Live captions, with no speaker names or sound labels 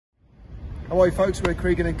How are you folks? We're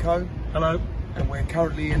Cregan and Co. Hello. And we're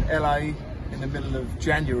currently in LA in the middle of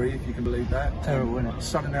January, if you can believe that. Terrible, isn't it?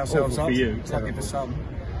 Sunning ourselves Awful up. for you. Lucky for some.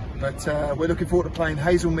 But we're looking forward to playing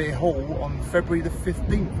Haslemere Hall on February the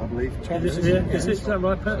 15th, I believe. Is that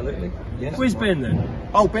right, Pat? Absolutely. Yes. Where's Ben then?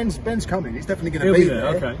 Oh, Ben's coming. He's definitely going to He'll be be there.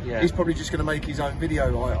 Okay. Yeah. He's probably just going to make his own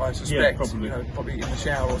video, I suspect. Yeah, probably. You know, probably in the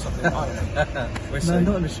shower or something. I don't know. We'll see. No,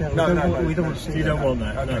 not in the shower. No, We don't want to see You don't want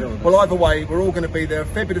that. Okay. No. Well, either way, we're all going to be there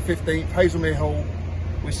February the 15th, Haslemere Hall.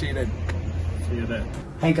 We'll see you then. See you there.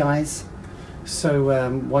 Hey guys,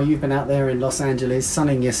 so while you've been out there in Los Angeles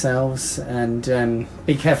sunning yourselves, and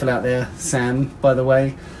be careful out there, Sam, by the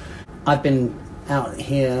way, I've been out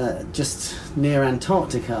here just near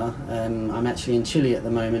Antarctica. I'm actually in Chile at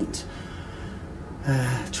the moment,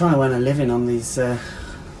 trying to earn a living on these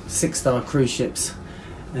 6-star cruise ships,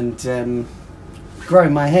 and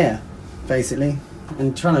growing my hair basically,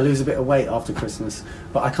 and trying to lose a bit of weight after Christmas.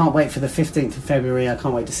 But I can't wait for the 15th of February. I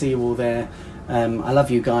can't wait to see you all there. I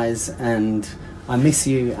love you guys, and I miss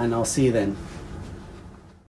you, and I'll see you then.